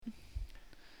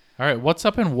All right, what's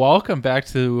up, and welcome back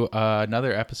to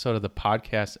another episode of the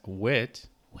podcast, Wit.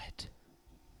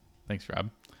 Thanks, Rob.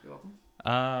 You're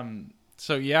welcome.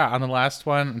 So yeah, on the last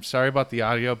one, I'm sorry about the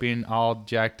audio being all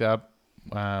jacked up.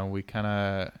 We kind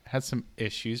of had some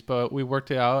issues, but we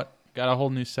worked it out. Got a whole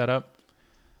new setup,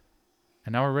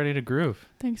 and now we're ready to groove.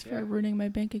 Thanks for ruining my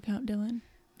bank account, Dylan.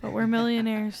 But we're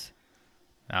millionaires.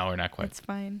 No, we're not quite. It's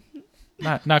fine.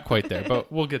 Not quite there,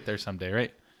 but we'll get there someday,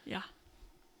 right? Yeah.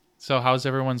 So how's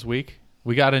everyone's week?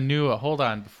 We got a new. Hold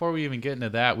on, before we even get into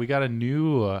that, we got a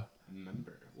new.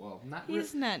 Member. Well,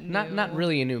 He's not new. not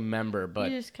really a new member, but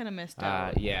You just kind of missed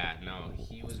out.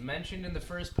 he was mentioned in the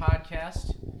first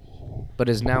podcast, but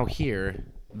is now here.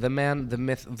 The man, the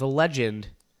myth, the legend,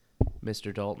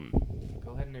 Mr. Dalton.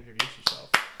 Go ahead and introduce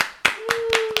yourself.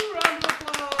 Woo, round of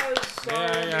applause.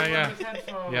 Sorry, Yeah. with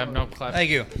headphones. Yeah, no clap. Thank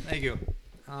you.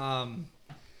 I'm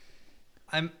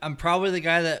probably the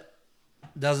guy that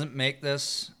doesn't make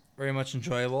this very much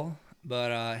enjoyable,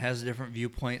 but has a different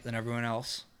viewpoint than everyone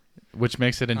else, Which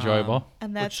makes it enjoyable.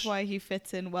 And that's which- why he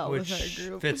fits in well which with our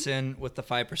group. fits in with the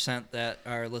 5% that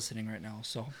are listening right now.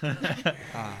 So,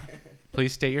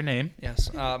 Please state your name.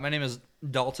 yes, my name is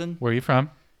Dalton. Where are you from?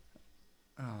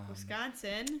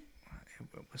 Wisconsin.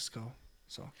 Wisco.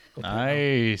 So,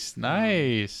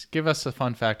 Nice. Give us a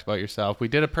fun fact about yourself. We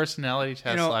did a personality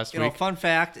test last week. Fun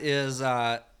fact is,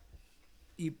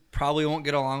 you probably won't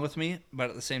get along with me, but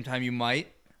at the same time, you might,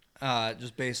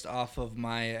 just based off of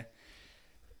my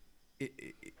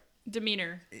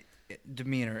Demeanor.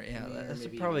 demeanor. Yeah, that's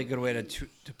probably a good way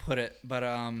to put it. But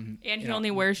And he only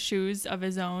wears shoes of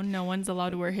his own. No one's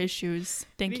allowed to wear his shoes.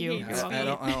 Thank you. hate You're feet.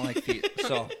 welcome. I don't like feet.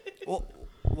 So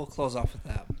we'll close off with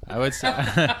that. I would say,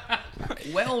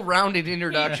 Well-rounded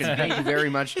introduction. Thank you very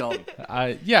much, Dalton.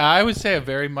 I would say a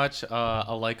very much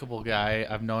a likable guy.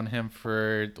 I've known him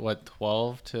for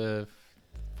 12 to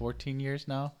 14 years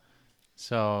now.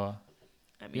 So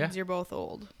That means you're both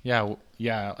old. yeah.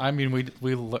 I mean,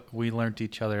 we learned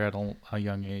each other at a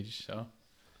young age. So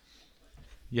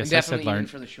yes, I Definitely, said even learned.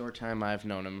 for the short time I've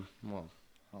known him. Well,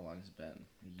 how long has it been?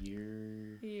 A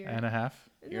year And a half.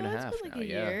 Year and a half It's been like now, a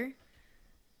yeah. year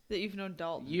that you've known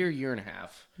Dalton. year and a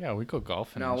half. Yeah, we go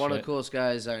golfing. No, and one of shit. the coolest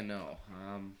guys I know.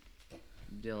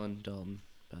 Dylan Dalton,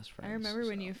 best friend. I remember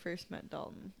when you first met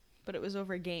Dalton, but it was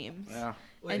over games. Yeah.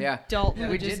 And Yeah. Dalton We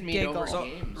would did just meet giggle. over So,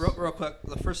 games. real quick,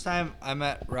 the first time I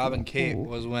met Rob and Kate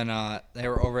was when they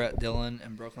were over at Dylan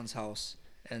and Brooklyn's house,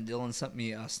 and Dylan sent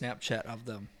me a Snapchat of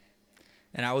them.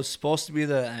 And I was supposed to be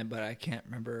there, but I can't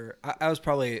remember. I was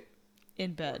probably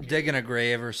In bed. digging a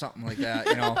grave or something like that,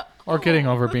 you know. Or getting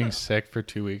over being sick for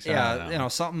 2 weeks. I don't Yeah, know. you know,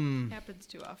 something. Happens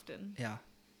too often. Yeah.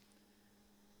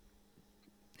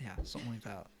 Yeah, something like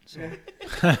that. So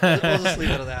we'll just leave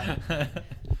it at that.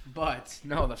 But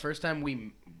no, the first time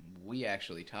we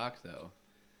actually talked though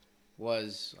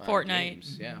was on Fortnite.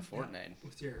 games. Yeah, Fortnite.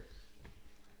 With your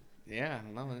Yeah,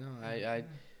 no. I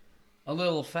a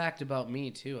little fact about me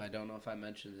too. I don't know if I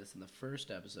mentioned this in the first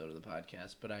episode of the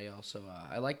podcast, but I also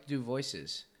I like to do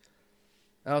voices.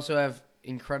 I also have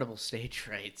incredible stage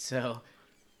fright, so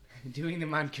doing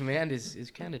them on command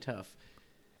is kind of tough.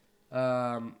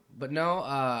 But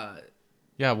no,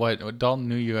 Yeah, what Dalton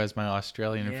knew you as my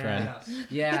Australian friend.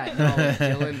 yeah,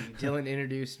 no. Dylan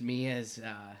introduced me as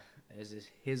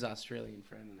his Australian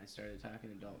friend, and I started talking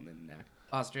to Dalton in an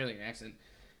Australian accent.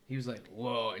 He was like,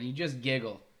 "Whoa!" and he just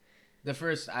giggle. The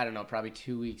first, I don't know, probably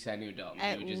 2 weeks I knew Dalton.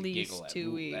 At he would just least giggle at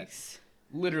 2 weeks.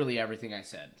 literally everything I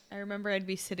said. I remember I'd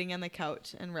be sitting on the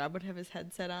couch and Rob would have his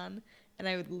headset on, and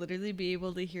I would literally be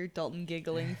able to hear Dalton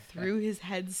giggling through his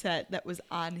headset that was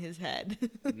on his head.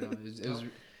 No,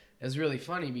 it was really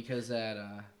funny because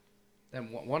then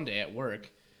one day at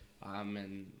work,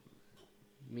 and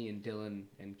me and Dylan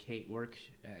and Kate work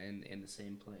in the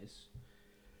same place.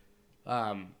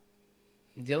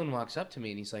 Dylan walks up to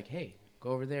me and he's like, "Hey, go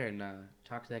over there and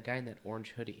talk to that guy in that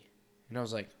orange hoodie." And I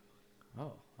was like,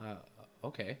 "Oh,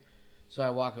 okay." So I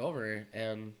walk over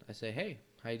and I say, "Hey,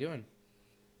 how you doing?"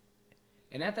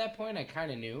 And at that point, I kind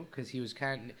of knew because he was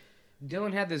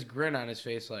Dylan had this grin on his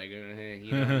face, like,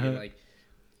 like,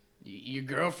 your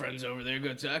girlfriend's over there.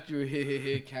 Go talk to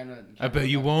her. kind of. I bet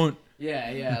you won't.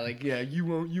 Yeah, like, yeah, you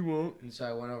won't. And so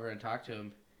I went over and talked to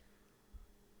him.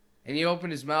 And he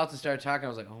opened his mouth to start talking. I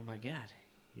was like, "Oh my God,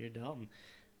 you're Dalton."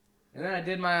 And then I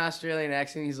did my Australian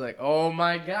accent. He's like, "Oh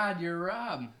my God, you're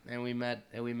Rob." And we met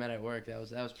at work. That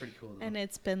was pretty cool. Though. And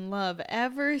it's been love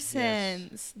ever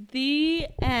since. The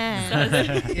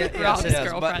end. Rob's it is.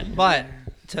 girlfriend. But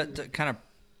to kind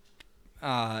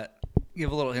of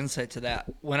give a little insight to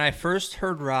that, when I first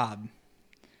heard Rob,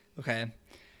 okay,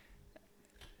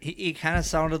 he kind of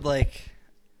sounded like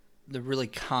the really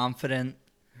confident,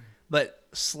 but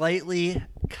slightly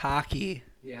cocky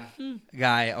Yeah.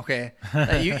 guy. Okay,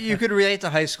 Like, you could relate to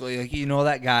high school. Like you know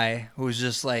that guy who's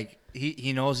just like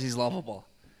he knows he's lovable.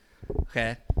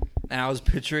 Okay, and I was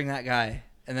picturing that guy,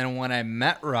 and then when I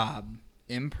met Rob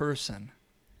in person,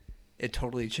 it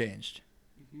totally changed.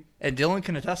 And Dylan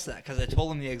can attest to that because I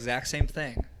told him the exact same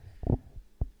thing.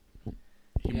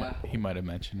 He might have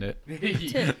mentioned it.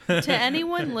 To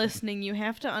anyone listening, you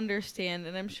have to understand,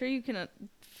 and I'm sure you can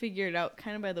figure it out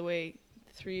kind of by the way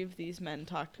three of these men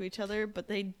talk to each other, but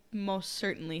they most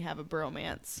certainly have a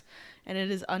bromance, and it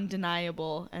is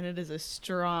undeniable, and it is a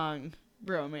strong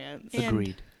bromance. And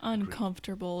Agreed.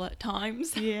 uncomfortable at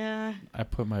times. Yeah. I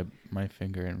put my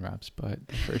finger in Rob's butt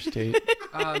the first date.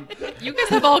 You guys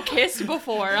have all kissed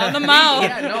before on the mouth.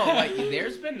 Yeah, no, like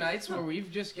there's been nights where we've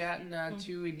just gotten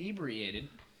too inebriated.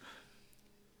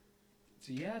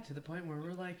 So yeah, to the point where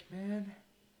we're like, man,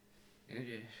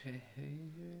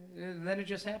 and then it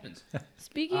just happens.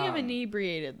 Speaking of Um,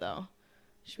 inebriated, though,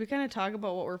 should we kind of talk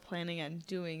about what we're planning on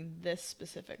doing this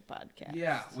specific podcast?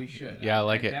 Yeah, we should. Yeah, I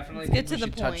like it. Definitely Let's get think to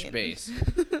we the should touch point.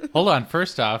 base. Hold on.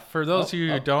 First off, for those of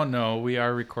you Oh. who don't know, we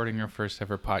are recording our first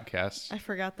ever podcast. I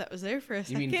forgot that was there for a You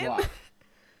second. mean vlog?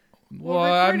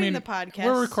 We're recording the podcast.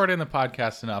 we're recording the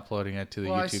podcast and uploading it to the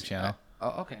Well, I YouTube s- channel.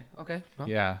 Oh, okay. Well,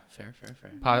 Yeah, Fair.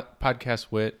 Podcast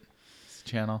Wit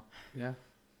channel. Yeah.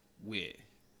 With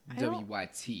I don't-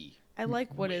 WYT. I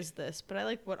like what is this, but I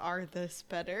like what are this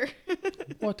better.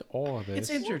 What all of It's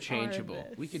this? interchangeable.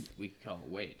 this? We could call it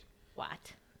wait.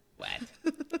 What? What?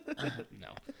 No.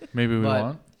 Maybe we But-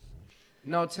 won't.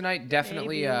 No, tonight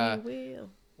definitely Maybe we will.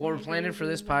 what we're planning for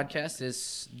this podcast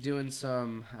is doing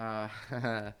some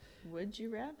Would you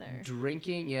rather?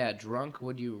 drinking. Yeah, drunk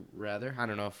would you rather? I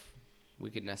don't know if we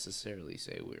could necessarily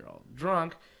say we're all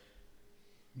drunk.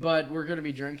 But we're going to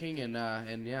be drinking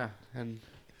and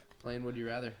playing would you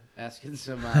rather, asking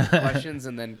some questions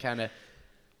and then kind of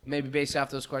maybe based off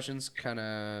those questions kind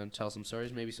of tell some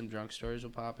stories, maybe some drunk stories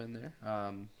will pop in there.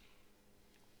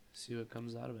 See what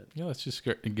comes out of it. Yeah, let's just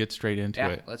get straight into Yeah,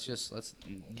 it. let's Okay,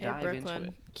 dive into it.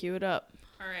 Brooklyn, cue it up.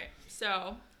 All right.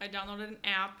 So I downloaded an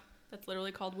app that's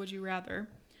literally called Would You Rather.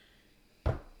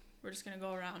 We're just gonna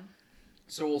go around.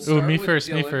 So we'll Ooh, start me with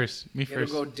first. Me Dylan. first. Me It'll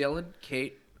first. go Dylan,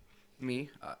 Kate, me,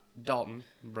 Dalton,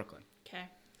 Brooklyn. Okay.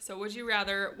 So would you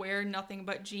rather wear nothing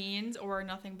but jeans or wear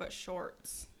nothing but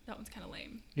shorts? That one's kind of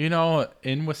lame. You know,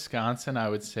 in Wisconsin, I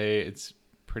would say it's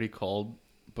pretty cold,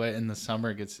 but in the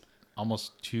summer it gets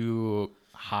almost too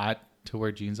hot to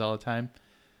wear jeans all the time.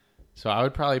 So I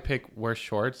would probably wear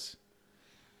shorts.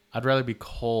 I'd rather be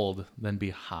cold than be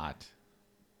hot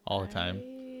all the time.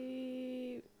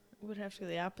 I would have to go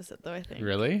the opposite, though, I think.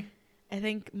 Really? I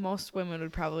think most women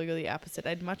would probably go the opposite.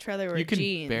 I'd much rather wear You can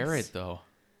jeans. bear it though.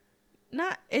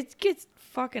 It gets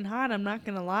fucking hot, I'm not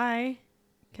gonna lie.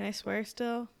 Can I swear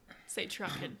still? Say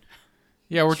trucking.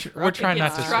 Yeah, we're trying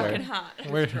not to Trucking swear. hot.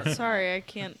 We're, Sorry, I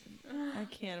can't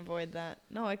avoid that.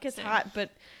 No, it gets Same. hot,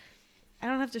 but I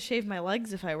don't have to shave my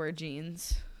legs if I wear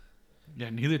jeans. yeah,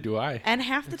 neither do I. And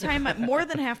half the time, more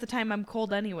than half the time, I'm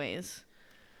cold anyways.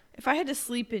 If I had to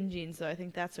sleep in jeans, though, I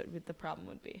think that's what the problem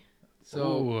would be.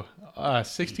 So,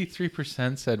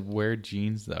 63% said wear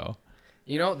jeans though.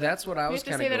 you know, that's what I We was have to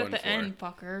kind say of that going at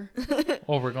the for. end, fucker.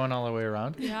 Oh, we're going all the way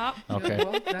around? Yep.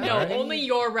 Okay. No, only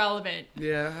you're relevant.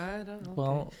 Yeah, I don't know.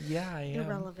 Well, yeah, I am.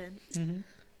 Irrelevant. Mhm.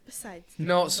 Besides,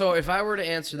 No, so if I were to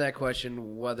answer that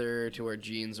question, whether to wear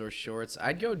jeans or shorts,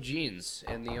 I'd go jeans.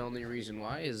 And the only reason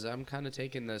why is I'm kind of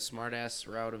taking the smart-ass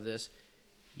route of this.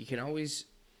 You can always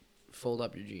fold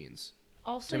up your jeans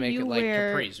also to make you it like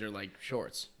wear capris or like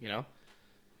shorts, you know?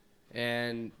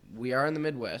 And we are in the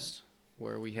Midwest,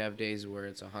 where we have days where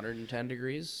it's 110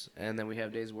 degrees, and then we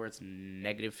have days where it's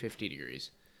negative 50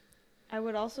 degrees. I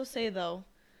would also say, though,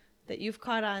 that you've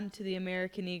caught on to the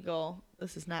American Eagle,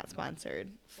 this is not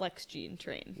sponsored, flex jean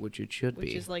train, Which it should which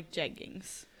be. is like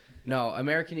jeggings. No,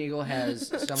 American Eagle has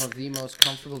some of the most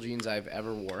comfortable jeans I've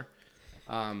ever wore.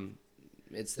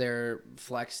 It's their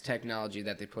flex technology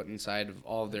that they put inside of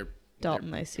all of their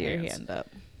Dalton, I see your pants. hand up.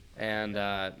 And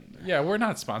Yeah, we're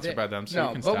not sponsored by them, so no,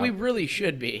 you can but stop. we really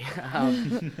should be.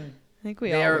 I think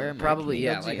we They all are wear American probably,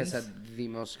 Eagle yeah, like I jeans. said, the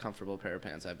most comfortable pair of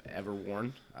pants I've ever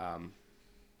worn.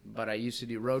 But I used to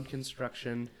do road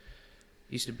construction.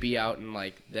 Used to be out in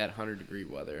like that 100-degree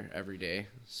weather every day,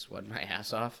 sweating my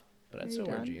ass off. But I'd Are still you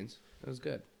wear done? jeans. It was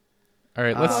good. All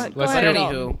right, Go let's ahead, let's But hear it.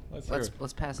 anywho, Let's hear it.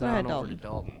 let's pass it Go ahead, on over to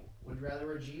Dalton. Dalton. Would you rather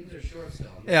wear jeans or shorts,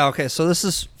 Dalton? Yeah, okay, so this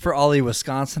is for all you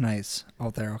Wisconsinites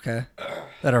out there, okay?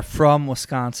 That are from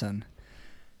Wisconsin.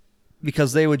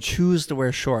 Because they would choose to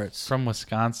wear shorts. from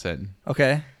Wisconsin.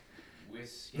 Okay?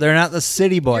 They're not the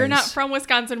city boys. You're not from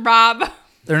Wisconsin, Rob.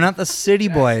 They're not the city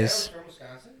boys From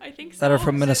Wisconsin? I think so. that are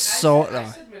from I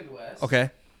Minnesota. said Midwest. Okay.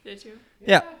 Did you?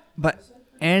 Yeah, but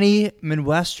any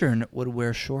Midwestern would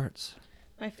wear shorts.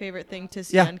 My favorite thing to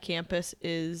see Yeah. on campus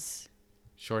is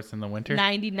Shorts in the winter.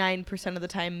 99% of the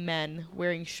time men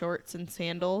wearing shorts and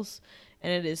sandals,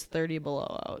 and it is 30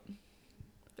 below out.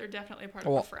 They're definitely part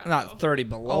of Well, a frat. not though. 30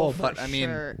 below, for but I mean,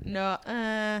 sure. No,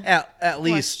 at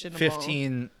least questionable.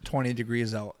 15, 20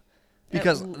 degrees out.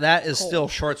 Because l- that is still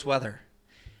cold. shorts weather.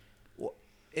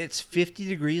 It's 50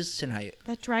 degrees tonight.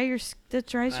 that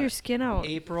dries your skin out.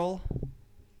 April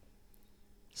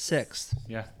 6th.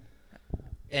 Yeah.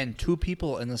 And 2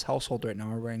 people in this household right now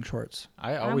are wearing shorts.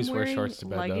 I always I'm wear wearing shorts to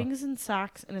bed leggings and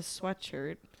socks and a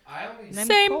sweatshirt. I only And I'm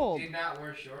Same. cold. did not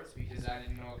wear shorts because I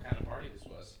didn't know what kind of party this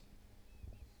was.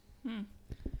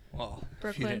 Well, if you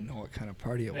Brooklyn. didn't know what kind of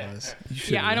party it was, you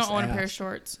should Yeah, I don't own a pair of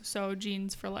shorts, so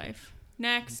jeans for life. though.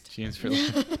 Next. Jeans for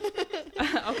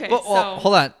Okay, Well, so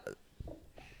hold on.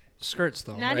 Skirts,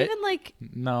 though, Not right?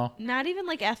 even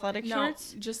like athletic no,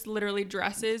 shorts. just literally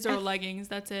dresses or leggings.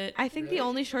 That's it. I think the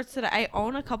only shorts that I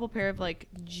own a couple pair of like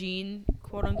jean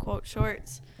quote unquote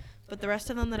shorts, but the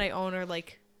rest of them that I own are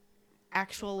like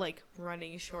actual like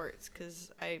running shorts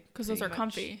because Because those pretty are much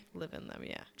comfy. Live in them,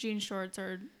 yeah. Jean shorts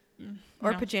are.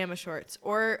 Or no. pajama shorts,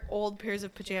 or old pairs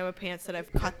of pajama pants that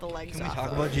I've cut the legs Can we off. talk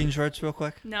of. about jean shorts real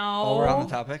quick? No. While we're on the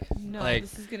topic? No, Like,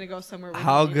 this is gonna go somewhere. we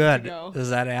how don't need good to go.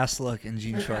 does that ass look in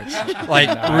jean shorts? Like,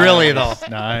 really, though.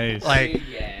 Nice. Like,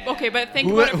 Yeah. Okay, but think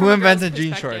Who- about it from who a girl's invented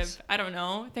jean perspective. shorts? I don't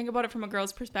know. Think about it from a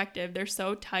girl's perspective. They're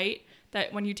so tight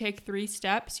that when you take 3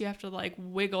 steps, you have to like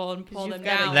wiggle and pull you've them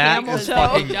got a down. that camel is toe.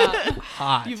 fucking Yeah.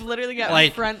 hot. You've literally got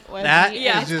Like, a front wedgie. That is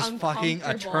Yeah. just fucking a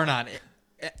Uncomfortable. turn on.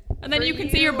 And then For you can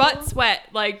see your you. butt sweat.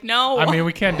 Like, no. I mean,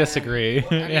 we can't disagree.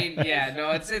 I mean, yeah,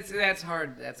 no, that's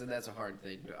hard. That's a hard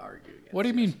thing to argue against. What do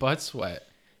you mean butt sweat?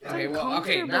 Okay, well,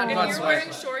 okay, not uncomfortable. butt If you're sweat, wearing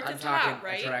but shorts, I'm it's talking hot,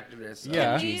 right? attractiveness. of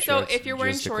Yeah. jean So shorts, if you're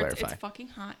wearing just to shorts, clarify. it's fucking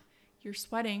hot. You're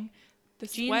sweating. The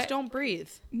Jeans sweat. don't breathe.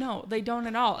 No, they don't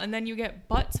at all. And then you get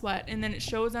butt sweat, and then it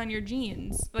shows on your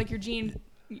jeans, like your jean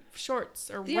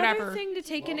shorts or The whatever. other thing to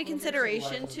take into Welcome to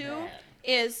consideration life of too man.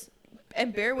 is,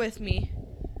 and bear with me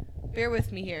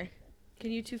here.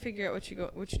 Can you two figure out what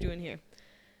you're doing here?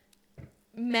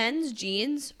 Men's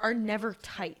jeans are never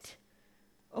tight.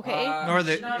 Okay, Nor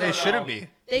they shouldn't be.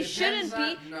 they depends shouldn't be.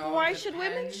 on- no, Why should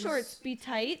women's depends. shorts be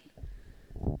tight?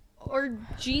 Or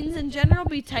jeans in general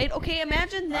be tight? Okay,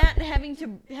 imagine that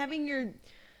having your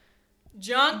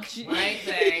Junk. My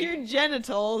thing. your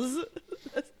genitals.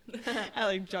 I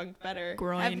like junk better.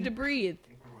 Groin. Have to breathe.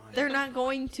 They're not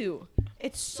going to.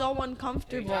 It's so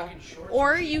uncomfortable. talking shorts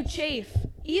Or you chafe.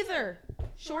 Either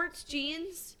shorts,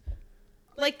 jeans.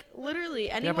 Like literally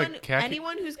anyone khaki-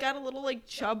 anyone who's got a little like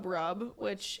chub rub,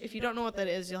 which if you don't know what that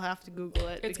is, you'll have to Google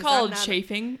it. It's because called I'm not-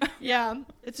 chafing. Yeah,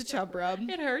 it's a chub rub.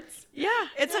 It hurts. Yeah,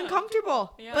 it's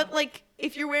uncomfortable. Yeah. But like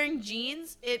if you're wearing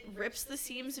jeans, it rips the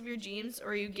seams of your jeans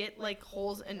or you get like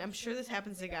holes, and I'm sure this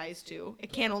happens to guys too.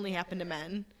 It can't only happen to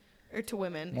men or to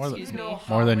women, More than- excuse me.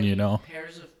 More than you know.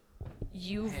 Pairs of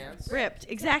You've pants. ripped.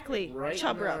 Exactly. Right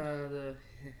Chub in rub.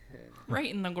 Right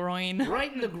in the groin.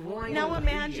 Right in the groin. Now of the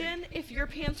imagine if your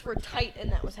pants were tight and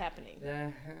that was happening.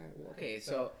 Okay,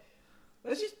 so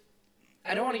let's just.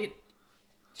 I don't want to get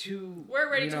too. We're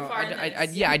already you too know, far in I,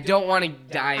 this. yeah, I don't want to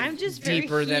dive I'm just very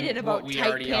deeper than heated what about we tight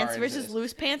already pants are into versus this.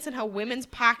 loose pants and how women's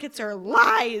pockets are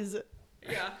lies.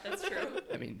 Yeah, that's true.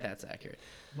 I mean, that's accurate.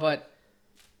 But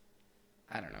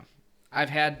I don't know. I've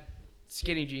had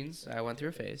skinny jeans. I went through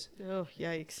a phase. Oh,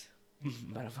 yikes.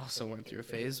 But I've also went through a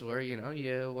phase where, you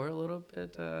wore a little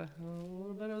bit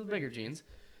of the bigger jeans.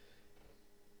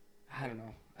 I don't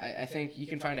know. I think you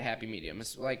can find a happy medium.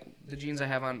 It's like the jeans I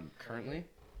have on currently.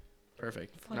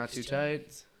 Perfect. Not too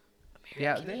tight.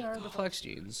 Yeah, they are the flex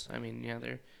jeans. I mean, yeah,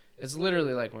 it's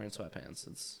literally like wearing sweatpants.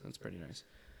 It's pretty nice.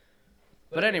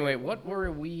 But anyway, what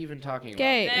were we even talking about?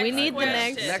 Okay, we Next need the question.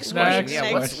 next Next Next question.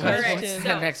 Yeah, what's question.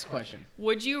 the next question?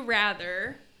 Would you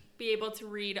rather be able to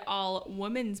read all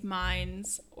women's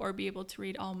minds or be able to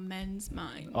read all men's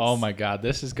minds? Oh my God,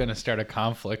 this is gonna start a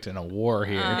conflict and a war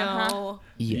here. No.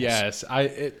 Yes,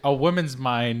 a woman's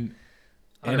mind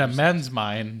and a 100%. men's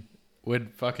mind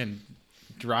would fucking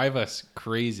drive us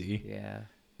crazy. Yeah.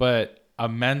 But a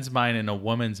men's mind and a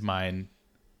woman's mind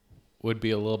would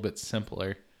be a little bit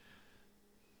simpler.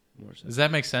 More so. Does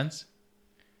that make sense?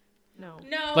 No.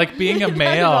 No. Like being a Not at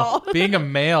male, all. being a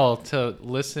male to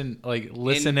listen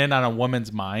in on a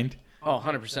woman's mind. Oh,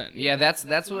 100%. Yeah, that's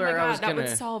Oh my where I was God, that gonna.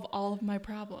 would solve all of my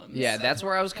problems. Yeah, that's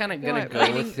where I was kind of gonna What,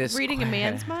 go with this. reading a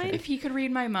man's If mind? he could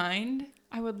read my mind,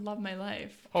 I would love my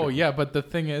life. Oh yeah, but the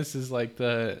thing is like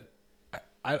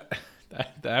I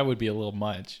that would be a little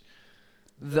much.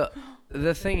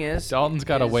 The thing is, Dalton's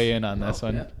got to weigh in on this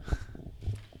one. yeah.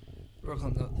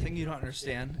 Brooklyn, the thing you don't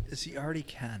understand is he already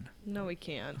can. No, we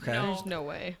can't. Okay. No. There's no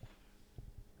way.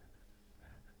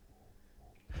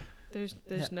 There's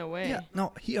Yeah. no way. Yeah,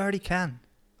 no, he already can.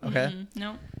 Okay.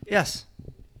 No. Yes.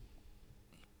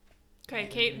 Okay,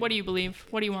 Kate, what do you believe?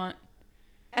 What do you want?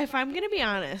 If I'm gonna be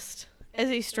honest, as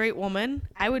a straight woman,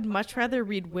 I would much rather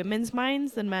read women's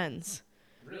minds than men's.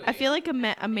 I feel like a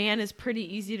man is pretty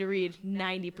easy to read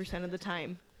 90% of the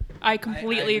time. I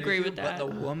completely agree with But that. the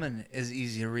woman is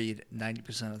easy to read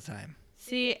 90% of the time.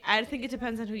 See, I think it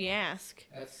depends on who you ask.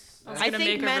 I was I gonna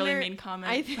think make a men really are- mean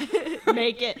comment.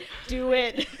 Make it. Do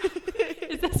it.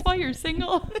 Is this why you're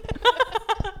single?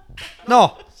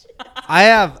 No, I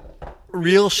have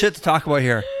real shit to talk about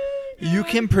here. You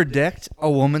can predict a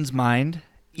woman's mind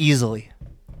easily.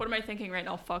 What am I thinking right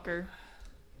now, fucker?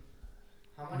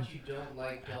 How much you don't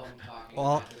like Dalton talking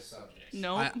Well, about this subject?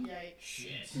 No. I-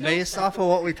 Shit. Based off of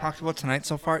what we talked about tonight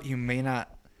so far, you may not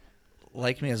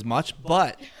like me as much,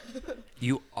 but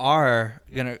you are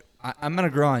gonna. I'm gonna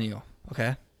grow on you,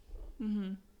 okay?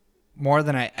 Mm-hmm. More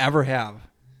than I ever have.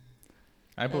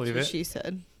 I believe That's it. what she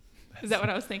said. Is that what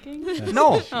I was thinking?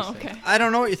 No, Oh, okay. I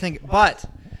don't know what you think, but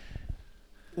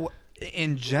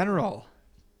in general,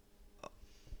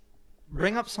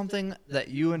 bring up something that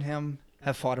you and him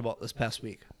have fought about this past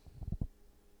week.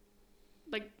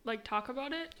 Like talk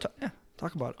about it. Yeah,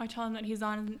 talk about I tell him that he's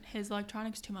on his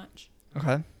electronics too much. it.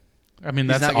 Okay. I mean,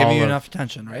 He's that's not all giving you of enough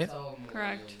attention, right?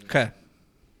 Correct. Okay.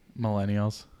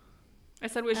 millennials. I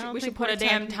said we I should don't we should think put we're a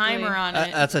damn technically- timer on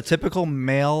it. That's a typical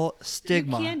male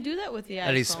stigma You can't do that with the iPhone.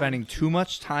 that he's spending too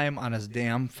much time on his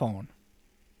damn phone.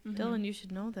 Dylan, you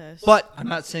should know this. But I'm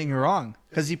not saying you're wrong,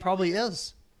 because he probably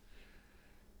is.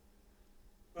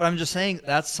 But I'm just saying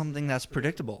that's something that's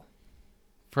predictable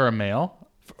For a male?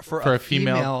 for For a a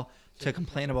female- female to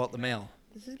complain about the male.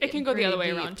 This is It can getting go the other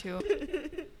way pretty around too.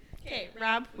 deep. Okay,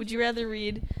 Rob, would you rather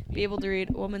be able to read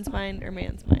a woman's mind or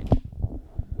man's mind?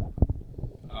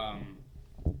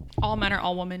 All men are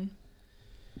all women.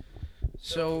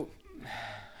 So,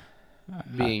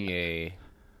 being a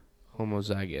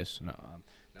homozygous,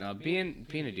 no, being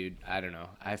a dude, I don't know.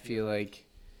 I feel like,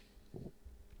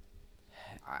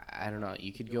 I don't know.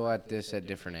 You could go at this at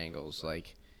different angles.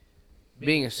 Like,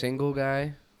 being a single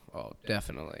guy, oh,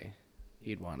 definitely,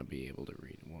 you'd want to be able to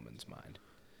read a woman's mind,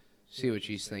 see what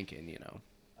she's thinking, you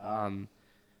know.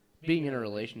 Being in a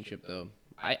relationship, though,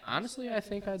 I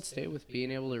think I'd stay with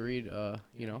being able to read, a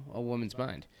woman's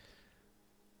mind.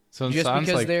 So it Just sounds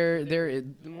because like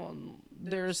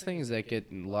there's things that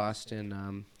get lost in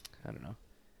I don't know.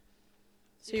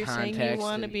 So you're saying you Context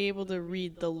want to and- be able to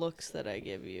read the looks that I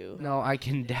give you? No, I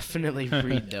can definitely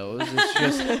read those.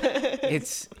 It's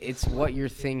just it's what you're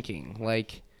thinking.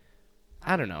 Like,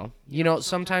 I don't know. You know,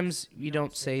 sometimes you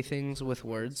don't say things with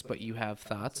words, but you have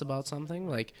thoughts about something.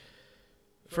 Like,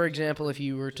 for example, if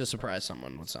you were to surprise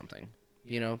someone with something,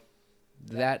 you know,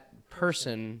 that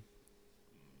person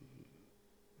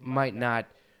might not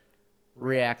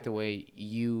react the way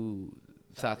you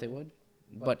thought they would,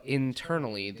 but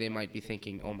internally they might be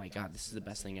thinking, "Oh my God, this is the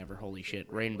best thing ever! Holy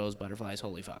shit! Rainbows, butterflies,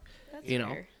 holy fuck!" That's You know,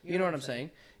 fair. you know what I'm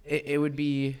saying? It would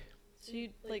be So you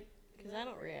because I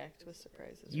don't react with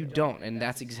surprises. you really. don't, and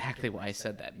that's exactly why I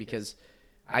said that, because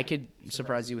I could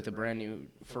surprise you with a brand new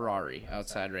Ferrari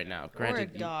outside right now. Or a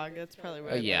Granted, dog. That's probably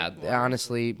what. I'd yeah, like more.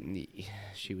 honestly,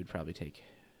 she would probably take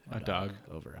A dog.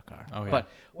 over a car. Oh, yeah. But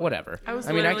whatever. I was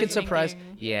mean, I literally could surprise.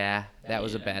 thinking- Yeah, that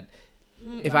was a bad.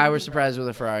 If I were surprised with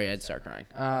a Ferrari, I'd start crying.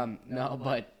 No,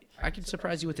 but I could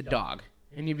surprise you with a dog,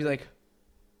 and you'd be like,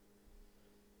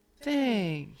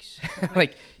 "Thanks."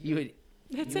 Like you would.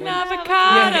 It's You an would-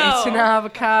 avocado. Yeah, it's an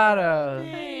avocado.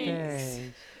 Thanks.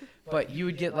 Thanks. But you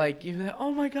would get like, you'd be like,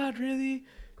 "Oh my God, really?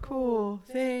 Cool,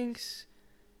 thanks."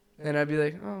 And I'd be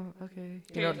like, "Oh, okay."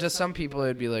 You know, to some people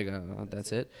it'd be like, "Oh,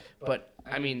 that's it." But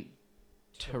I mean,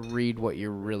 to read what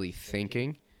you're really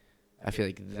thinking, I feel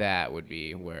like that would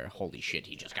be where, holy shit,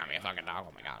 he just got me a fucking dog.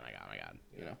 Oh my God, oh my God, oh my God.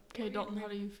 You know? Okay, Dalton, how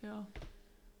do you feel?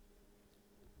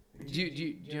 Do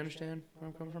you understand where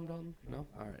I'm coming from, Dalton? No?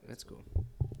 All right, that's cool.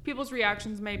 People's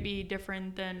reactions might be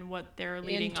different than what they're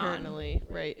leading on. Internally,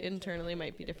 right? Internally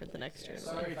might be different than externally.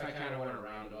 Sorry if I kind of went a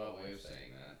roundabout way of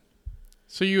saying that.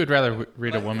 So you would rather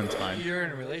read a woman's mind? You're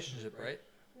in a relationship, right?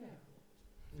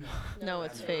 No,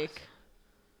 it's fake.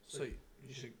 So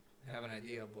you should have an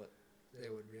idea of what they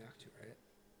would react to, right?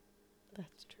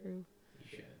 That's true. You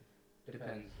should.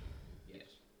 Depends. Yes.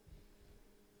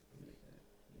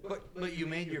 But you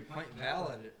made your point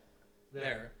valid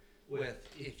there with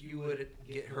if you would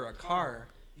get her a car,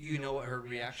 you know what her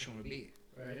reaction would be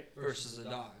Right? versus a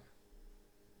dog.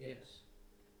 Yes.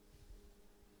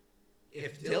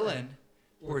 if Dylan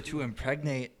were to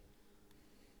impregnate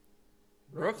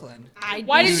Brooklyn,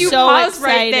 Why did you so pause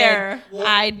right excited. there?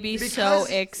 I'd be so because- grab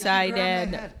my excited.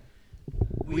 head.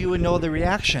 We would know the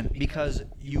reaction because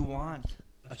you want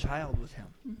a child with him.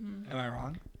 Am I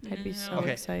wrong? I'd be so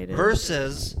Okay. excited.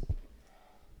 Versus,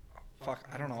 fuck,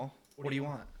 I don't know. What do you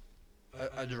want?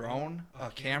 A drone,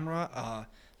 a camera, a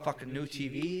fucking new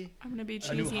TV. I'm gonna be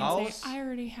A new cheesy and house? say I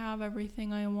already have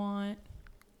everything I want.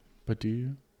 But do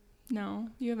you? No,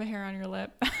 you have a hair on your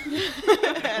lip.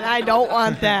 And I don't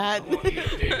want that.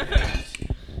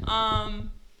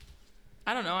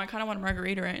 I don't know. I kind of want a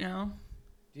margarita right now.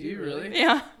 Do you really?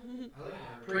 Yeah.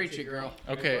 Preach it, girl.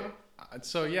 Okay.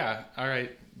 So yeah. All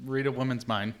right. Read a woman's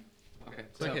mind. Okay.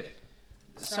 Click So, it.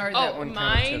 sorry that Oh, one kinda took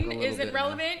a mine little isn't bit,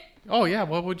 relevant. Oh yeah.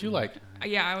 What would you like?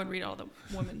 Yeah, I would read all the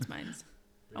women's minds.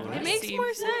 I wanna It makes see-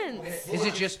 more sense. Is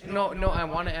it just no? I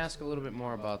want to ask a little bit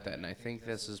more about that, and I think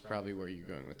this is probably where you're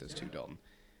going with this too, Dalton.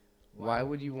 Why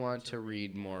would you want to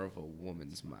read more of a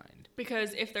woman's mind?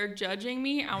 Because if they're judging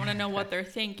me, I want to know what they're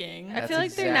thinking. I That's feel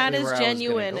like they're not exactly as where I was gonna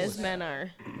genuine go as with that. men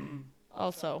are.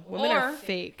 Also, women are Or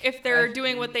fake. If they're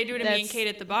doing what they do to me and That's- Kate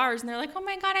at the bars, and they're like, "Oh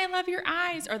my god, I love your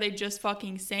eyes," are they just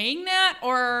fucking saying that,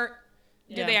 or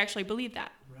do Yeah. they actually believe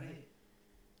that?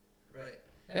 Right.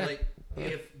 Yeah. Like,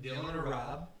 if Dylan or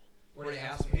Rob were to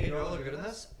ask me, hey, do I look good in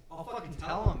this? I'll fucking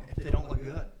tell them if they don't look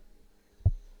good.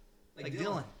 Like,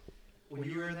 Dylan, when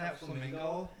you were in that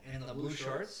flamingo and the blue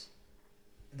shorts,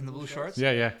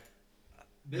 Yeah. Yeah.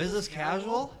 business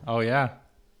casual, Oh yeah.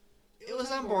 it was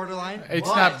on borderline. It's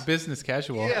but not business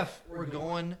casual. if we're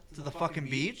going to the fucking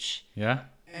beach Yeah.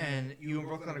 and you and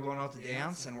Brooklyn are going out to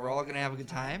dance and we're all going to have a good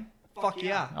time, fuck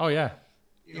yeah. Oh yeah.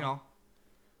 You know.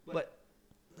 But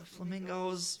the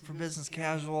flamingos for business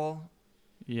casual,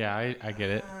 Yeah. I get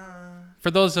it.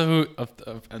 For those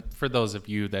for those of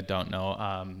you that don't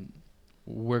know,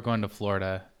 we're going to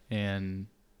Florida in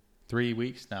 3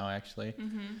 weeks now, actually.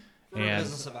 for a And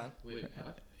business event.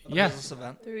 A yeah, business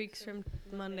event. 3 weeks from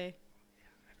Monday.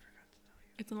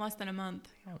 It's in less than a month.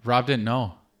 Rob didn't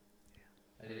know.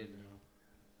 I didn't know.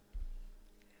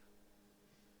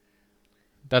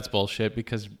 That's bullshit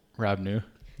because Rob knew.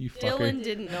 You fucker. Dylan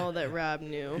didn't know that Rob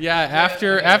knew. Yeah.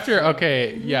 After.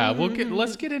 Okay. Yeah.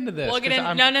 Let's get into this. We'll get 'cause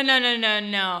in.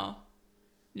 I'm-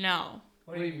 No.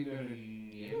 What do you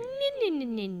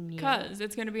mean? Because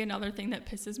it's going to be another thing that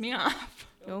pisses me off.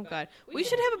 Oh God, we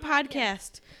should have a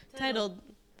podcast titled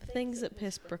 "Things That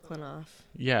Piss Brooklyn Off."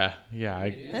 Yeah.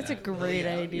 That's a great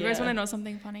idea. You guys want to know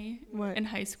something funny? What? In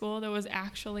high school, there was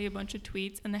actually a bunch of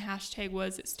tweets, and the hashtag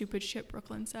was "stupid shit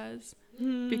Brooklyn says"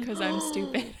 because I'm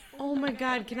stupid. Oh my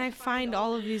God, can I find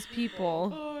all of these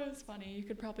people? Oh, it's funny. You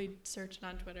could probably search it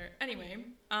on Twitter. Anyway,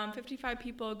 55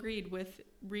 people agreed with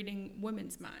reading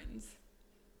women's minds.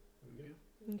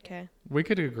 Okay. We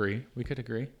could agree.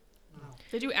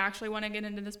 Did you actually want to get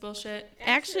into this bullshit?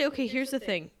 Actually, okay. Here's the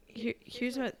thing.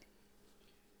 Here's what.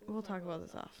 We'll talk about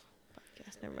this off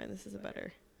podcast. Never mind. This is a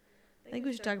better. I think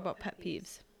we should talk about pet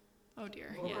peeves. Oh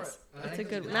dear, yes. That's a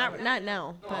good. Not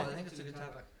now, No, I but think it's a good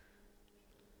topic.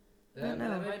 That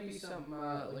No. might be something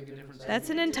like a different. that's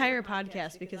an entire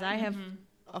podcast because I have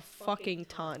a fucking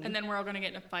ton. And then we're all gonna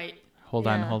get in a fight. Hold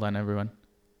Yeah. on, everyone.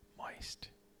 Moist.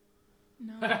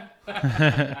 No. Like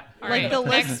All right, the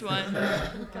next list- one.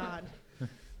 Oh, God.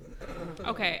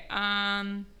 Okay.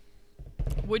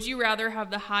 Would you rather have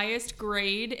the highest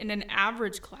grade in an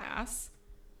average class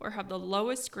or have the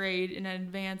lowest grade in an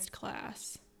advanced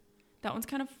class? That one's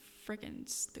kind of freaking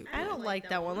stupid. I don't like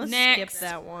that one. Let's Next. skip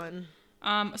that one.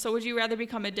 So would you rather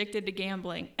become addicted to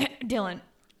gambling, Dylan,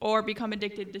 or become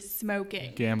addicted to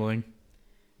smoking? Gambling.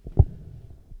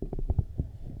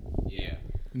 Yeah.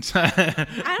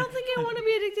 I don't think I want to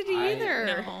be addicted to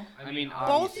either. No. I mean,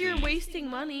 Both you're obviously- wasting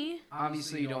money.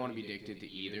 Obviously, you don't want to be addicted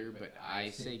to either, but I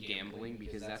say gambling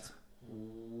because that's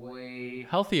way.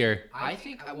 Healthier. I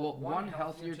think, well, one,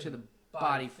 healthier to the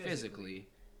body physically.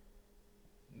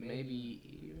 Maybe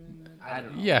even. I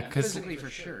don't know. Yeah, 'cause- physically for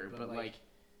sure, but like,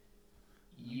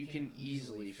 you can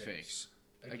easily fix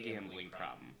a gambling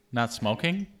problem. Not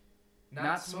smoking.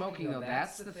 Not smoking though.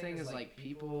 That's the thing. Is like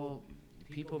people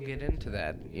get into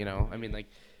that. You know. I mean, like.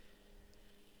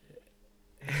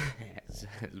 as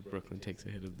Brooklyn takes a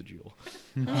hit of the jewel.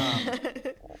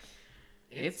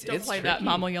 It's Don't play that, tricky.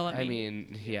 Mom will yell at me. I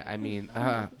mean, yeah. I mean,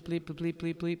 bleep bleep bleep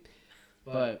bleep bleep.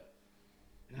 But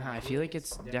no, I feel like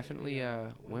it's definitely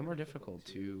way more difficult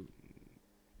to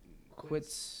quit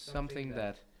something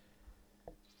that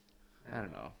I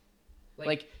don't know.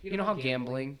 Like you know how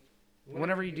gambling,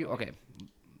 whenever you do, okay,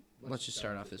 let's just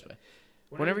start off this way.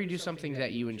 whenever you do something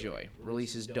that you enjoy,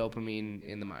 releases dopamine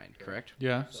in the mind, correct?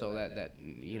 Yeah. So that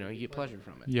you know, you get pleasure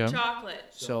from it. Yeah. Chocolate.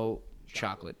 So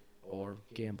chocolate or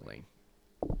gambling,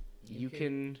 you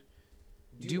can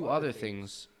do other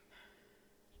things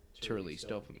to release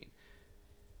dopamine.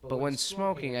 But when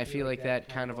smoking, I feel like that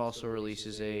kind of also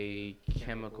releases a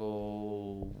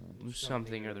chemical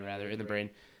something or the rather in the brain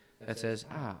that says,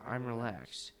 I'm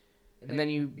relaxed. And then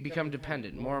you become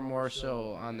dependent more and more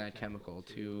so on that chemical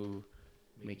to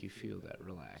make you feel that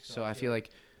relaxed. So I feel like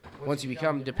once you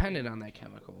become dependent on that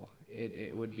chemical,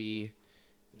 it would be,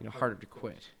 you know, harder to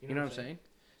quit. You know what I'm saying?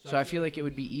 So I feel like it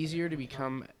would be easier to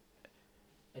become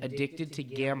addicted to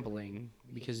gambling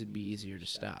because it'd be easier to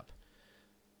stop.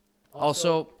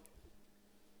 Also,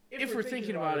 if we're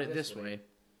thinking about it this way,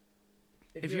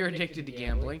 if you're addicted to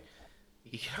gambling,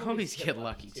 you can always get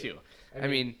lucky too. I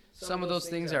mean, some of those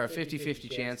things are a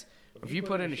 50-50 chance. If you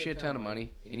put in a shit ton of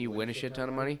money and you win a shit ton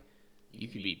of money, you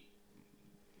could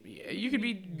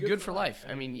be good for life.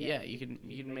 I mean, yeah, you can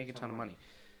make a ton of money.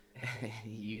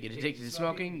 You get addicted to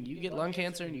smoking, you get lung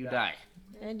cancer, and you die.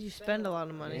 And you spend a lot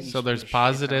of money. So there's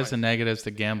positives and negatives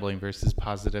to gambling versus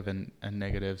positive and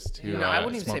negatives to No, I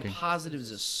wouldn't even smoking. say positives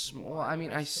is well, I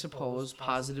mean, I suppose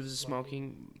positives of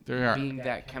smoking There are- being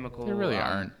that chemical. There really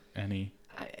aren't any.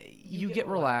 You get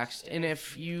relaxed, and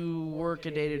if you work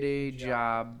a day-to-day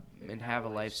job and have a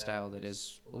lifestyle that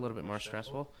is a little bit more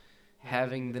stressful,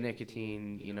 having the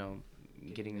nicotine, you know,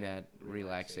 getting that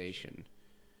relaxation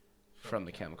from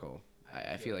the chemical,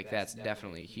 I feel like that's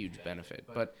definitely a huge benefit.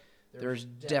 But there's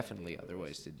definitely other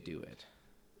ways to do it.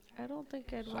 I don't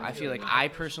think I'd So want I feel like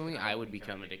I would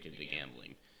become addicted to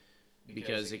gambling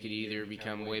because it could either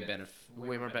become way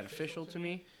more beneficial to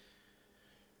me,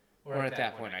 or at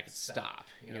that point I could stop.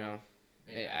 You know,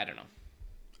 I don't know.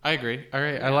 I agree. All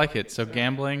right, I like it. So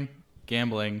gambling,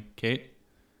 Kate.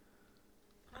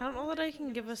 I don't know that I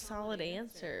can give a solid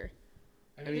answer.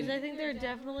 I Because mean, I think there are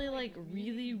definitely like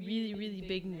really, really, really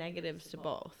big negatives to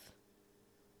both.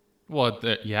 Well,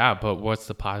 yeah, but what's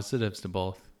the positives to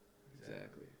both?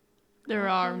 exactly. There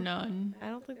are none. I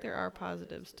don't think there are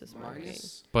positives to smoking.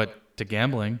 Minus But to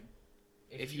gambling,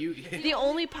 if you The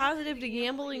only positive to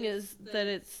gambling is that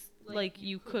it's like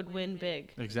you could win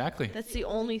big. exactly. That's the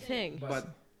only thing. but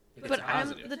it's But I'm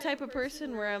positive. the type of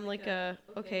person where I'm like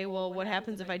okay, well, what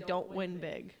happens if I don't win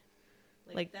big?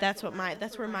 Like that's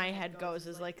where my head goes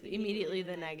is like immediately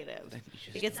the negative.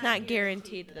 Like it's not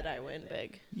guaranteed that I win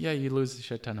big. Yeah, you lose a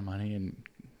shit ton of money and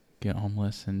get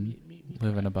homeless and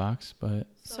live in a box, but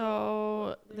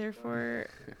So therefore,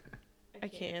 I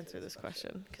can't answer this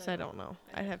question because I don't know.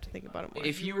 I'd have to think about it more.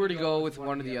 If you were to go with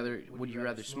one or the other, would you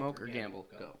rather smoke or gamble?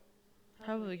 Go.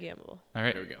 Probably gamble. all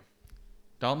right. There we go.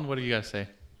 Dalton, what do you guys say?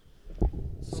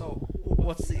 So,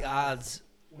 what's the odds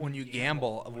when you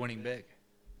gamble of winning big?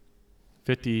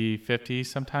 50-50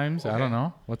 sometimes. I Okay. don't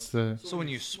know. What's the So when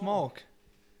you smoke,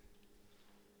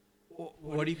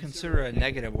 what do you consider a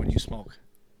negative when you smoke?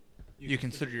 You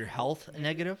consider your health a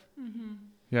negative?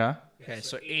 yeah? Okay,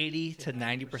 so 80 to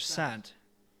 90%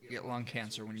 you get lung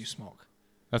cancer when you smoke.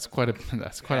 That's quite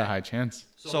a high chance.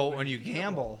 So when you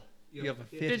gamble, you have a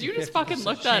 50. Did you just fucking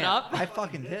look that up? I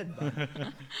fucking did. Bud.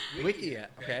 Wiki it,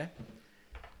 okay?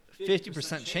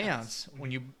 50% chance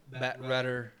when you bet red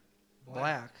or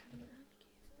black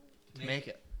to make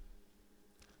it.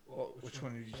 Well, which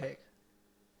one did you take?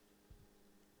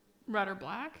 Red or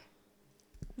black?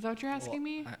 Is that what you're asking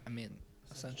me? I mean,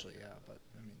 essentially, yeah, but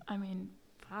I mean, I mean,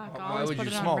 fuck. Why I'll always would put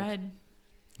you it on smoke? red.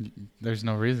 There's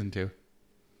no reason to.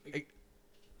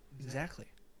 exactly.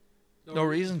 No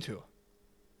reason to.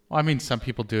 Well, I mean, some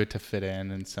people do it to fit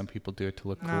in, and some people do it to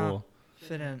look No. cool.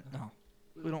 Fit in? No.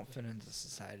 We don't fit into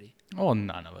society. Well,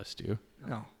 none of us do.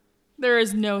 No. There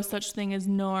is no such thing as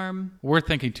norm. We're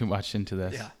thinking too much into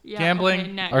this. Yeah. Yeah, Gambling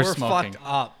okay, next. or We're smoking? fucked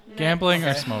up. Gambling or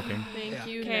Okay. smoking? Thank Yeah.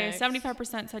 you. Okay, next.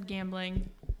 75% said gambling.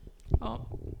 Oh,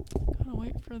 gotta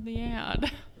wait for the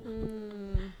ad.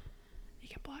 Mm, You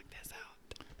can block this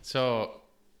out. So,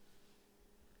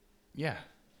 yeah,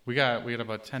 we got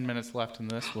about 10 minutes left in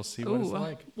this. We'll see what it's Ooh.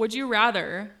 like. Would you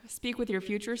rather speak with your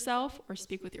future self or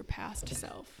speak with your past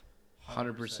self?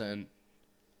 100%.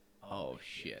 Oh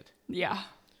shit. Yeah.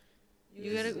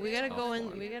 we gotta go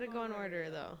in. We gotta go in order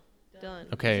though.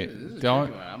 Dylan. Okay, This is a don't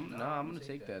tricky one. I'm gonna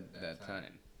take that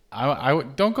time.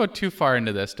 don't go too far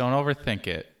into this. Don't overthink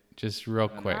it. Just real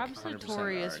quick. Rob's 100%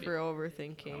 notorious already. for I'm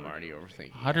overthinking. already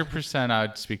overthinking. 100%, I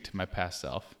would speak to my past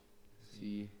self.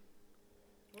 See,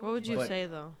 What would you But- say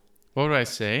though? What would I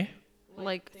say?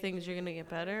 Like things are gonna get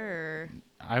better, or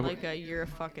I would. like you're a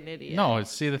fucking idiot? No,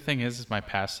 see, the thing is my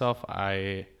past self.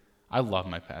 I I love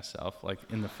my past self, like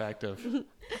in the fact of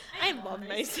I love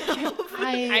myself.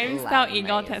 I'm so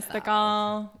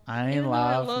egotistical. I Even though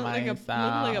love look myself.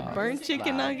 like a burnt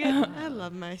chicken nugget. I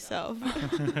love myself.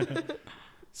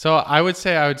 So I would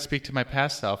say I would speak to my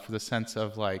past self for the sense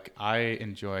of like I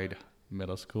enjoyed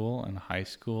middle school and high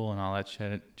school and all that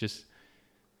shit. Just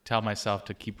tell myself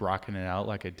to keep rocking it out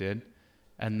like I did.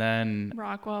 And then,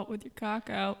 Rockwell with your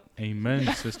cock out.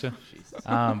 amen, sister.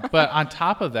 But on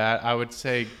top of that, I would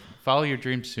say follow your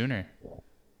dreams sooner.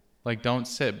 Like, don't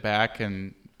sit back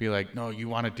and be like, no, you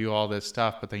want to do all this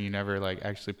stuff, but then you never like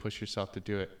actually push yourself to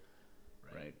do it.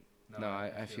 Right. No,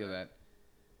 I feel that.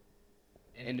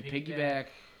 And to piggyback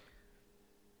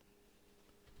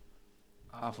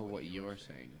off of what you're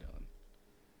saying,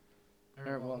 Dylan.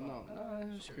 Or, well, no,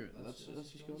 screw it. Let's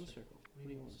just go in a circle. What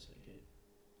do you want to say, Kate?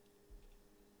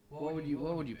 What would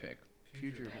you pick?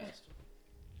 Future or past?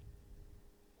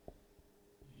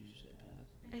 Did you say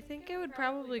past? I think I would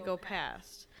probably go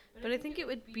past, but I think it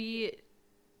would be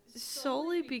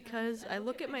solely because I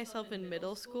look at myself in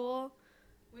middle school,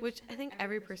 which I think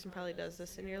every person probably does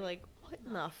this, and you're like, what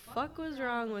in the fuck was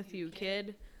wrong with you,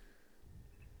 kid?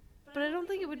 But I don't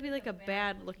think it would be like a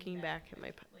bad looking back at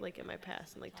my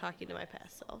past and like talking to my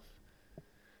past self.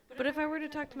 But if I were to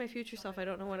talk to my future self, I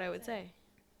don't know what I would say.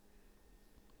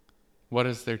 What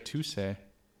is there to say?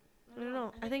 I don't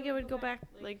know. I think I would go back,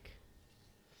 like,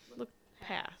 look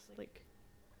past, like,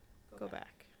 go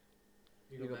back.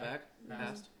 You go back?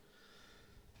 Past?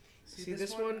 See,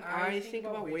 this one I think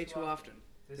about way too often.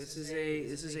 This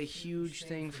is a huge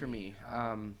thing for me.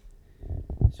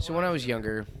 So when I was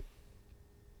younger,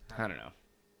 I don't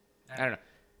know.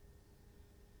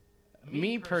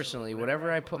 Me personally, whatever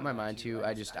I put my mind to,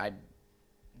 I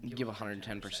give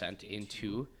 110%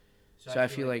 into. So I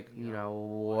feel like,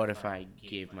 what if I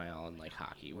gave my all in like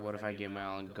hockey? What if I gave my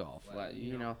all in golf? What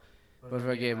if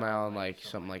I gave my all in like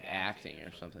something like acting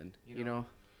or something?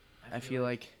 I feel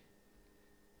like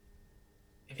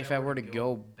if I were to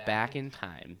go back in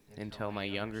time and tell my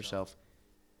younger self,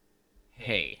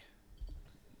 hey,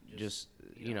 just,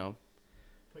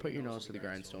 put your nose to the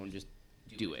grindstone, just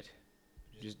do it.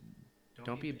 Just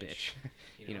don't be a bitch.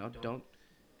 Don't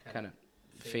kind of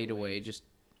fade away, just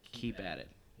keep at it.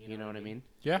 You know what I mean?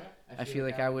 Yeah. I feel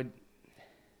like I would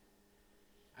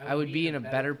be in a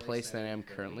better place than I am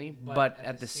currently, but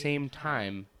at the same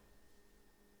time,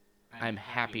 I'm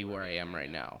happy where I am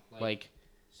right now. Like,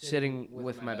 sitting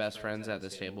with my best friends at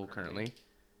this table currently,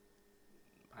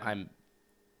 I'm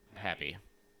happy.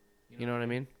 You know what I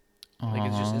mean?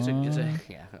 Like, it's a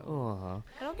yeah. Aw.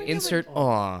 I don't think Insert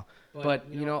aw. But,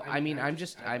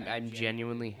 I'm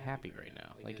genuinely happy right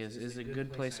now. Like, it's a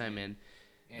good place I'm in.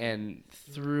 And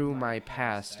through my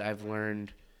past, I've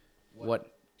learned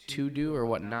what to do or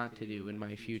what not to do in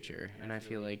my future. And I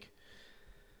feel like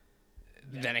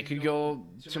then I could go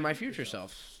to my future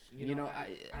self.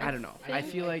 I don't know. I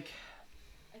feel like...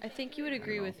 I think you would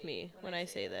agree with me when I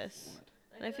say this.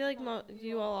 And I feel like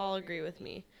you all agree with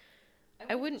me.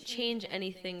 I wouldn't change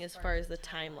anything as far as the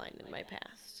timeline in my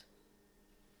past.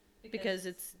 Because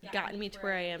it's gotten me to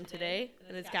where I am today,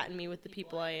 and it's gotten me with the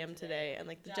people I am today, and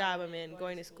like the job I'm in,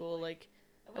 going to school. Like,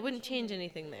 I wouldn't change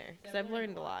anything there because I've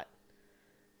learned a lot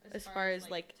as far as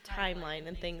like timeline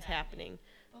and things happening.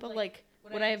 But like,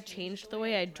 would I have changed the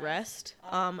way I dressed?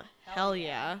 Hell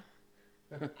yeah.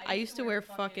 I used to wear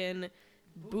fucking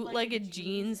bootlegged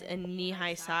jeans and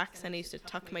knee-high socks, and I used to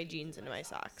tuck my jeans into my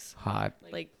socks. Hot.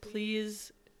 Like,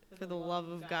 please, for the love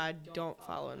of God, don't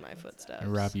follow in my footsteps.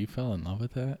 Rob, you fell in love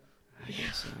with that?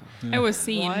 I was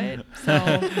seen. What?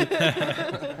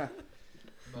 So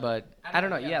But, I don't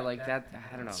know. Yeah, like that,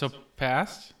 I don't know. So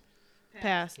past?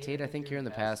 Past. Tate, I think you're in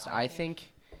the past. I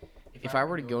think if I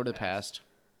were to go to the past,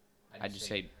 I'd just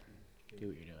say, do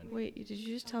what you're doing. Wait, did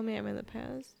you just tell me I'm in the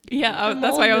past? yeah,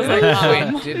 that's why I was like,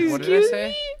 Wait, what did I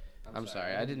say? I'm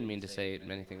sorry. I didn't mean to say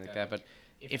anything like that. But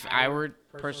if I were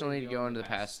personally to go into the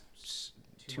past,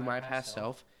 to my past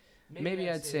self, maybe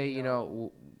I'd say,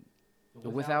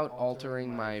 without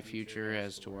altering my future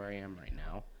as to where I am right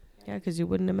now. Yeah, because you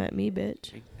wouldn't have met me,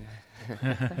 bitch.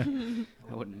 I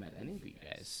wouldn't have met any of you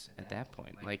guys at that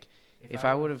point. Like, if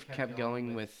I would have kept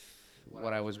going with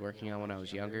what I was working on when I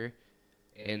was younger,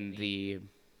 in the,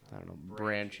 I don't know,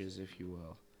 branches, if you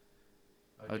will,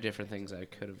 of different things I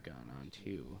could have gone on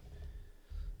to,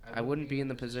 I wouldn't be in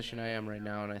the position I am right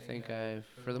now, and I think I,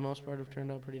 for the most part, have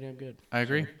turned out pretty damn good. I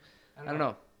agree. I don't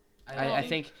know. I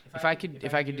think if I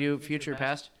could do future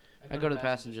past, I'd go to the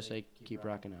past and just say keep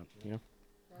rocking out,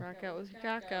 Rock out with your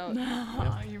cock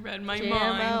out. you read my Jam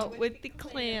mind. out with the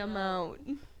clam out.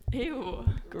 Ew.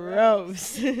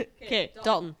 Gross. Okay,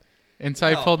 Dalton.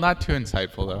 Insightful, not too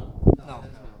insightful though.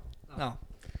 No.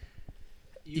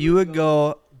 You would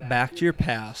go back to your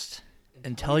past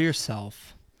and tell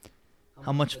yourself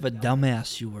how much of a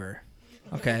dumbass you were.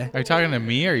 Okay? Are you talking to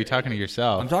me or are you talking to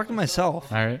yourself? I'm talking to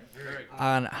myself All right.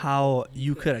 on how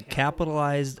you could have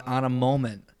capitalized on a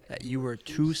moment that you were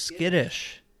too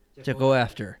skittish to go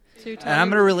after. So you're And I'm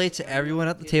going to relate to everyone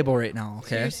at the table right now, So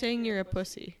okay? you're saying you're a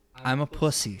pussy. I'm a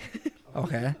pussy,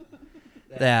 okay?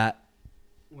 That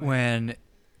when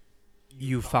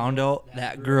you found out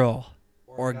that girl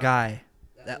or guy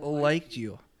that liked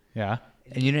you Yeah.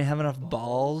 and you didn't have enough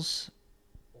balls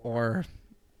or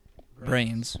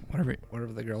brains,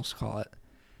 whatever the girls call it,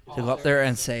 to go up there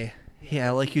and say, hey,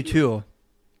 I like you too.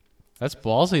 That's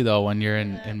ballsy though when you're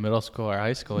in middle school or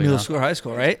high school. You Middle know? school or high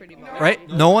school, right? Pretty much. Right?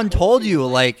 No one told you,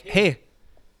 like, hey,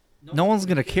 no one's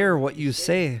going to care what you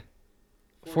say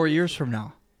 4 years from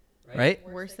now, right?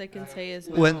 Worst they can say is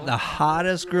no. When the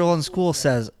hottest girl in school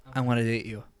says, I want to date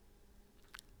you.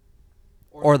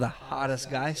 Or the hottest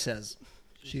guy says,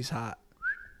 she's hot.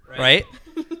 Right?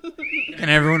 Can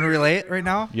everyone relate right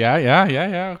now? Yeah.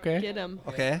 Okay. Get him.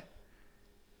 Okay.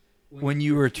 When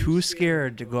you were too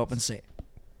scared to go up and say,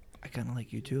 I kind of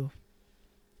like you too.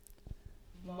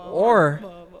 Or,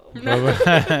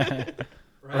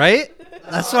 right?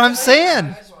 That's what I'm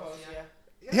saying.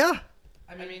 Yeah.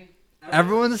 I mean,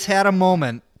 Everyone's had a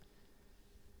moment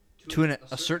to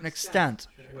a certain extent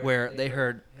where they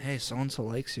heard, hey, so-and-so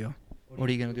likes you. What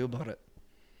are you going to do about it?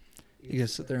 You going to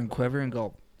sit there and quiver and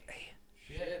go, hey,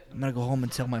 I'm going to go home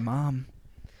and tell my mom.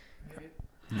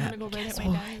 I'm gonna go write Guess up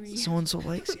my what? diary. So-and-so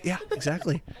likes you. Yeah,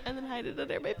 exactly. And then hide it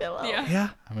under my pillow. Yeah. Yeah.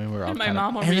 I mean, we're all And my kind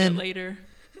mom will And read then- it later.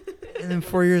 And then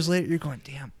 4 years later, you're going,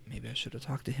 damn, maybe I should have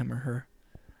talked to him or her.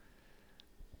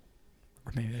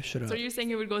 Or maybe I should have. So you're saying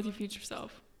you would go with your future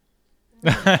self?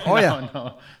 Oh, yeah.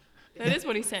 No. That is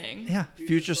what he's saying. Yeah.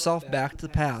 Future self back to the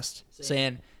past.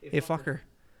 Saying, hey, fuck her.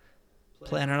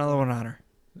 Plan another one on her.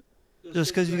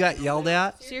 Just because you got yelled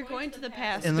at. So you're going to the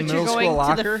past, In the but you're middle going school to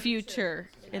locker? the future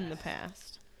in the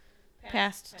past.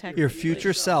 Past technically. Your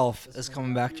future self is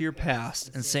coming back to your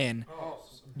past and saying,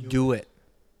 do it.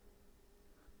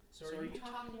 so are you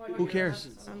talking about Who your cares?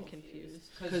 present I'm self? confused.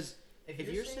 Because if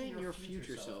you're saying your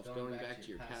future self going back to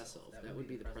your past self, that would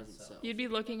be the present self. You'd be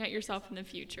looking at yourself in the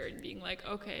future and being like,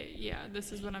 okay, yeah,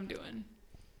 this is what I'm doing.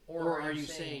 Or are you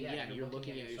saying, yeah, you're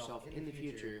looking at yourself in the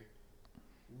future,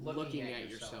 looking at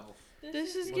yourself?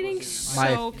 This is getting My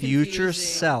so future confusing.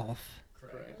 self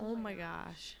Oh my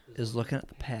gosh. is looking at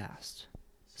the past,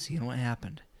 seeing what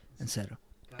happened, and said,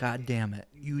 God damn it,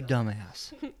 you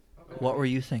dumbass. What were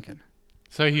you thinking?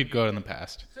 So he'd go in the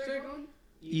past.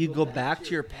 You go back to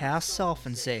your past self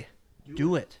and say,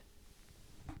 do it.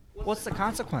 What's the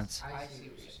consequence?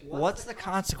 What's the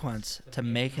consequence to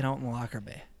making out in the locker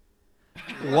bay?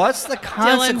 What's the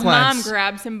Dylan's mom consequence?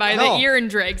 grabs him by No. the ear and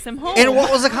drags him home. And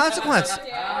what was the consequence?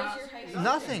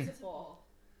 Nothing.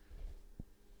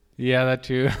 Yeah, that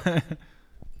too.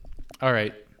 All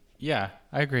right. Yeah,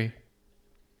 I agree.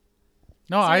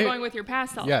 No, So you're going with your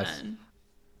past self Yes. then.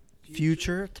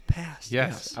 Future to past.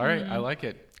 Yes. All right. I like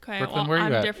it. Okay, Brooklyn, well, where are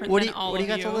I'm you at? different What than do you, all what do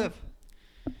you of got to live?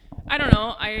 I don't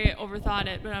know. I overthought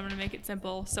it, but I'm gonna make it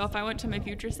simple. So if I went to my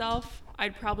future self,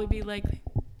 I'd probably be like,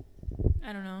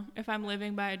 I don't know. If I'm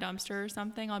living by a dumpster or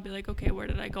something, I'll be like, okay, where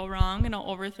did I go wrong? And I'll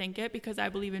overthink it because I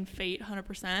believe in fate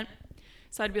 100%.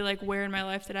 So I'd be like, where in my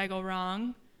life did I go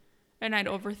wrong? And I'd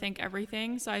overthink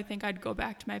everything. So I think I'd go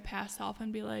back to my past self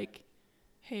and be like,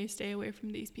 hey, stay away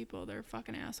from these people. They're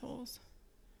fucking assholes.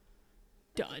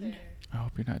 Done. I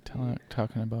hope you're not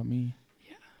talking about me.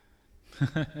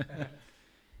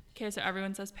 Okay, so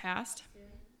everyone says past.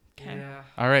 Okay. Yeah.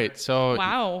 All right. So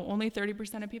Wow, only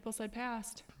 30% of people said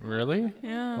past. really,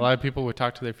 Yeah. a lot of people would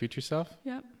talk to their future self.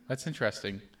 Yep. That's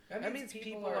interesting. That means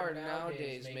people are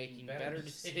nowadays making better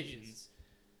decisions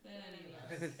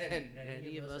than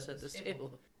any of us at this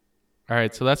table. All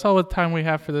right. So that's all the time we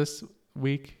have for this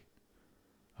week.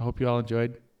 I hope you all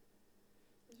enjoyed.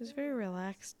 It was very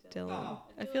relaxed, Dylan.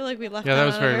 I feel like we left Yeah, that on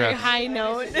was a very very relaxed. high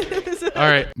note.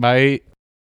 All right. Bye.